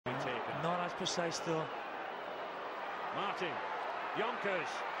precise though. Martin, Yonkers,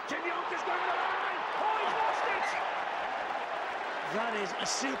 Tim Yonkers going to the line. Oh, he's lost it. That is a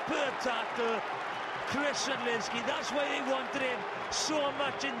superb tackle, Chris Radlinski. That's why they wanted him so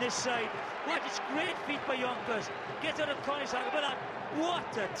much in this side. What, it's great feet by Yonkers. Get out of Connie's tackle, but what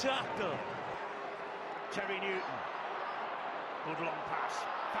a tackle. Terry Newton, good long pass.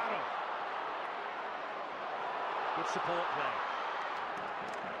 Farrell, good support play.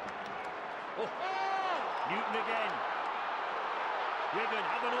 Oh, Newton again. Wigan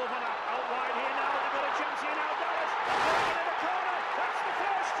have an overlap out wide here now. They've got a chance here now. Dallas going in the corner. That's the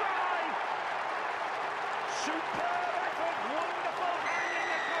first try. Superb effort, wonderful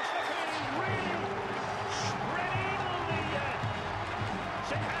hanging across the field. Really spreading the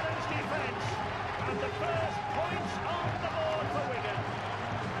St Helens defence, and the first points on the board for Wigan.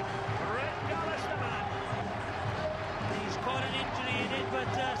 Brett Dallas, the man. He's caught an injury in it,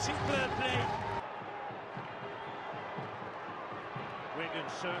 but superb play. Wigan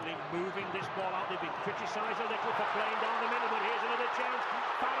certainly moving this ball out. They've been criticised a little for playing down the middle, but here's another chance.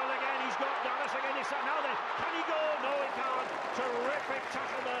 Farrell again, he's got Dallas again. Now then, can he go? No, he can't. Terrific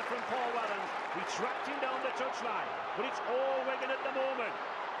tackle there from Paul Wellens. He tracked him down the touchline, but it's all Wigan at the moment.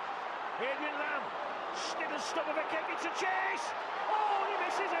 Adrian Lamb, still a stub of a kick, it's a chase. Oh, he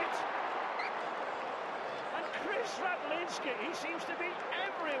misses it. And Chris Radlinski, he seems to be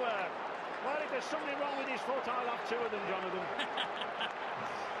everywhere. Well, if there's something wrong with his foot, I'll have two of them, Jonathan.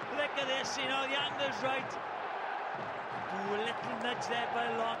 Look at this, you know, the angle's right. Ooh, a little nudge there by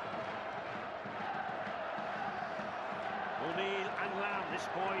Locke. O'Neill and Lamb, this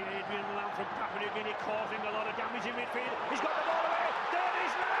boy Adrian Lamb from Papua New Guinea, causing a lot of damage in midfield. He's got the ball away, there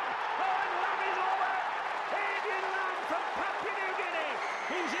is Lamb. Oh, and Lamb is over. Adrian Lamb from Papua New Guinea.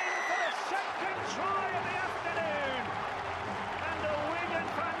 He's in for the second try of the afternoon. And the Wigan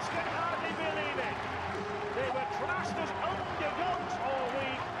fans can hardly believe it. They were classed as underdogs all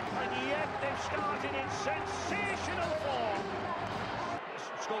week, and yet they've started in sensational form.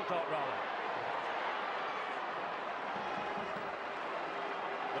 Skulldog rather.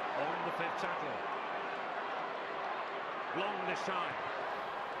 But on the fifth tackle. Long this time.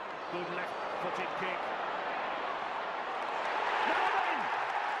 Good left-footed kick. Now then!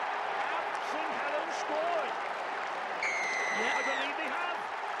 St Helens scored. Yeah. I believe they have.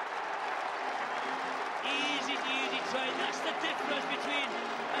 Easy try. That's the difference between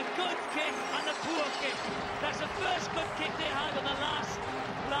a good kick and a poor kick. That's the first good kick they had on the last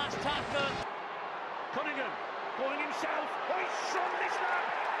tackle. Cunningham going himself. Oh, he's strung this man.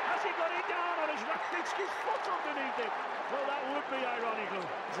 Has he got it down on his Radlinski's foot underneath it? Well, that would be ironical.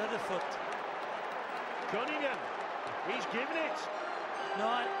 His other foot. Cunningham, he's given it. No,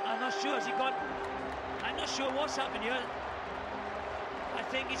 I'm not sure. I'm not sure what's happened here. I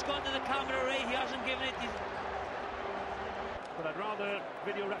think he's gone to the camera array. He hasn't given it. But I'd rather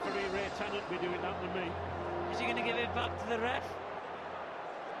video referee Ray Tennant be doing that than me. Is he going to give it back to the ref?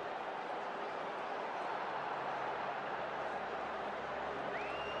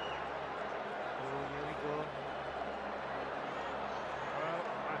 Oh, here we go. Well,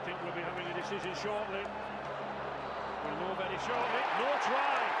 I think we'll be having a decision shortly. We'll know very shortly. No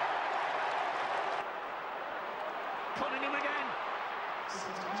try. Cunningham again.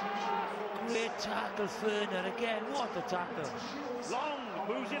 Great tackle, Ferner again. What a tackle! Long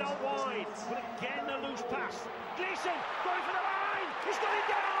moves it out wide, but again a loose pass. Gleeson going for the line. He's got it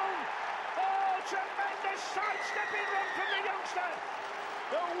down. Oh, tremendous sidestepping run from the youngster.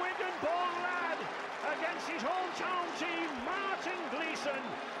 The Wigan-born lad against his hometown team, Martin Gleeson.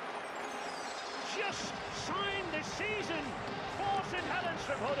 Just signed this season for St Helens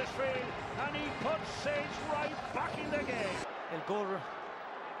from Huddersfield, and he puts Saints right back in the game. He'll go.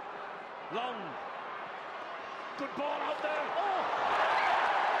 Long. Good ball out there. Oh!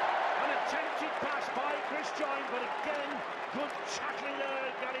 An attempted pass by Chris Joyne, but again, good tackling there,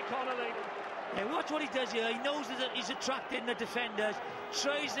 Gary Connolly. Yeah, watch what he does here. He knows that he's attracting the defenders.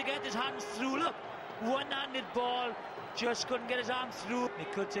 Tries to get his hands through. Look, one-handed ball. Just couldn't get his arm through. He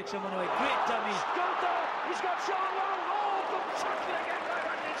could take someone away. Great dummy. He's got Sean Long. Oh, good tackle again by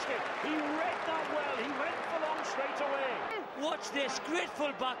Radlinski. He read that well. He went for Long straight away. Watch this. Great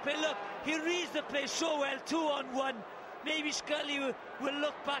full back play. Look, he reads the play so well. 2-on-1. Maybe Scully will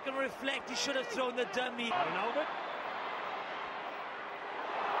look back and reflect. He should have thrown the dummy. Aaron Albert.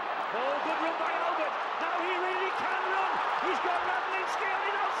 Oh, good run by Albert. Now he really can run. He's got Radlinski on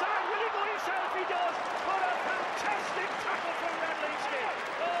the outside. Will he go himself? He does. What a fantastic tackle from Radlinski.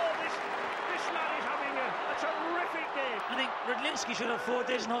 Oh, this lad is having a terrific game. I think Radlinski should have 4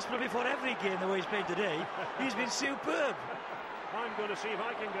 days in hospital before every game the way he's played today. He's been superb. I'm I'm going to see if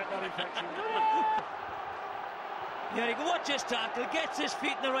I can get that infection. Yeah, you can watch his tackle, gets his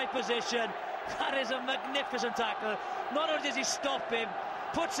feet in the right position. That is a magnificent tackle. Not only does he stop him,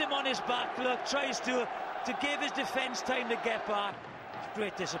 puts him on his back, look, tries to give his defence time to get back.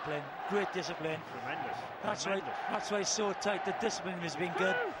 Great discipline, great discipline. Tremendous. That's why it's so tight. The discipline has been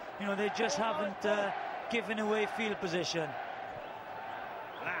good. You know, they just haven't given away field position.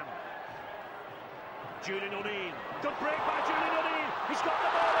 Lamb. Julian O'Neill. Good break by Julian O'Neill. He's got the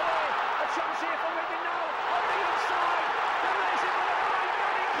ball away. A chance here for Wigan now. On the inside. They're racing for the line.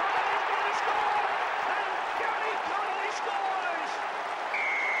 Gary Connolly's going to score. And Gary Connolly scores.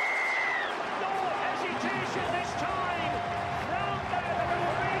 No hesitation this time. From there, the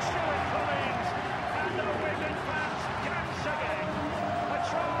referee Stuart Cummings. And the Wigan fans dance again. A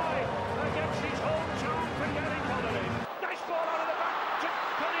try against his hometown for Gary Connolly. Nice ball out of the back to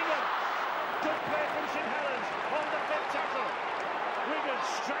Cunningham. Good play from St Helens on the fifth tackle. Wigan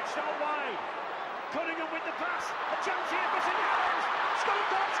stretched out wide. Cunningham with the pass. A chance here for St Helens.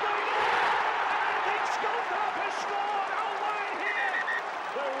 Sculthorpe's going in. And I think Sculthorpe has scored out wide here.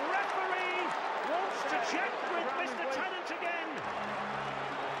 The referee wants to check with Mr Tennant again.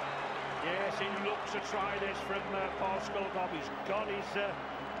 Yes, he looks to try this from Paul Sculthorpe. He's got his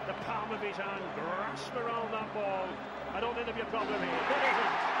the palm of his hand, grasp around that ball. I don't think there'll be a problem here. There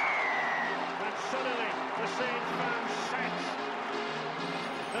isn't. And suddenly the Saints fans sense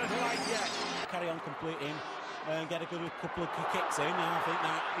there's light yet. Carry on completing and get a good couple of kicks in, and I think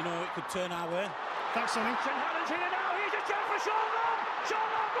that, you know, it could turn our way. Thanks, Sonny. St Helens here now. Here's a chance for Sean Long. Sean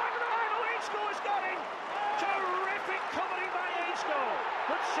Long going to the line. Oh, Ainscough has got him. Terrific covering by Ainscough.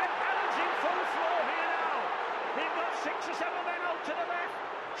 But St Helens in full flow here now. They've got 6 or 7 men out to the left.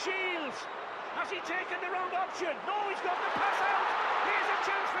 Shields. Has he taken the wrong option? No, he's got the pass out. Here's a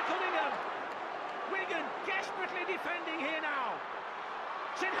chance for Cunningham. Wigan desperately defending here now.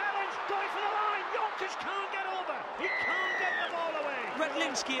 St Helens going for the line. Yonkers can't get over. He can't get the ball away.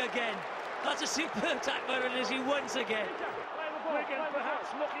 Redlinski again. That's a superb tackle, Redlinski once again. Wigan perhaps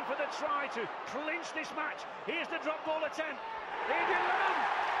looking for the try to clinch this match. Here's the drop goal attempt. Adrian Lamb.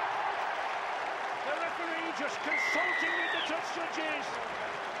 The referee just consulting with the touch judges.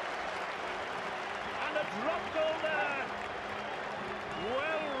 And a drop goal there.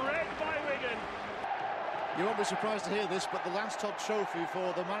 Well read by Wigan. You won't be surprised to hear this, but the Lance Todd trophy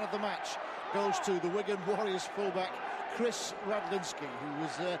for the man of the match goes to the Wigan Warriors fullback Chris Radlinski, who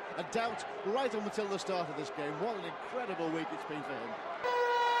was a doubt right up until the start of this game. What an incredible week it's been for him.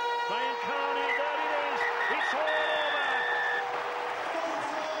 Brian Carney, there it is. It's all over.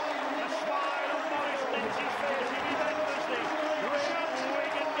 A smile on Maurice Lindsay's face. He remembers the great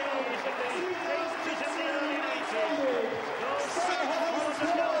Wigan days of the 80s and the early 90s. Those followed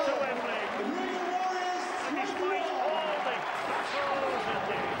them down to Wembley. And despite all the battles and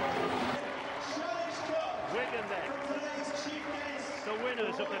the Wigan then, the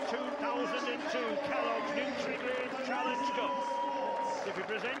winners of the 2002 Kellogg's Nutri-Grain Challenge Cup, to be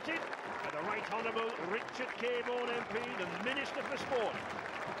presented by the Right Honourable Richard K. Vaughan MP, the Minister for Sport.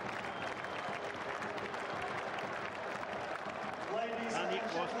 And it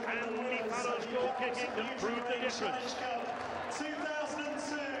was Andy Farrell's goal kicking that proved the difference.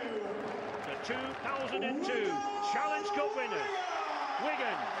 2002. The 2002 Challenge Cup winners,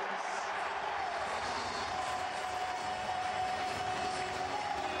 Wigan.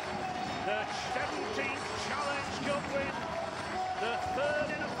 The 17th Challenge Cup win, the 3rd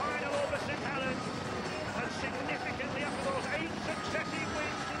in a final over St Helens, and significantly after those 8 successive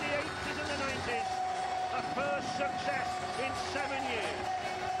wins in the 80s and the 90s, a first success in 7 years.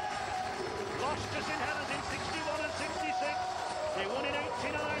 Lost to St Helens in 61 and 66, they won in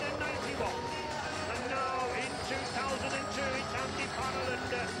 89 and 91, and now in 2002 it's Andy Farrell and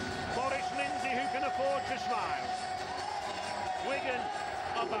Maurice Lindsay who can afford to smile. Wigan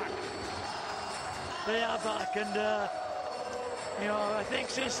are back. They are back, and you know, I think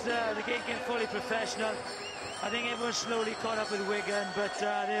since the game became fully professional, I think everyone's slowly caught up with Wigan, but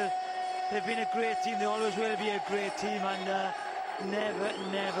they've been a great team. They always will be a great team, and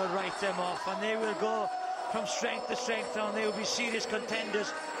never write them off. And they will go from strength to strength, and they will be serious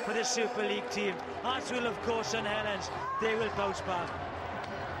contenders for the Super League team. As will, of course, St Helens. They will bounce back.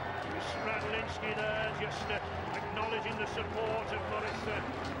 Radlinski there, just acknowledging the support of Maurice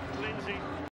Lindsay.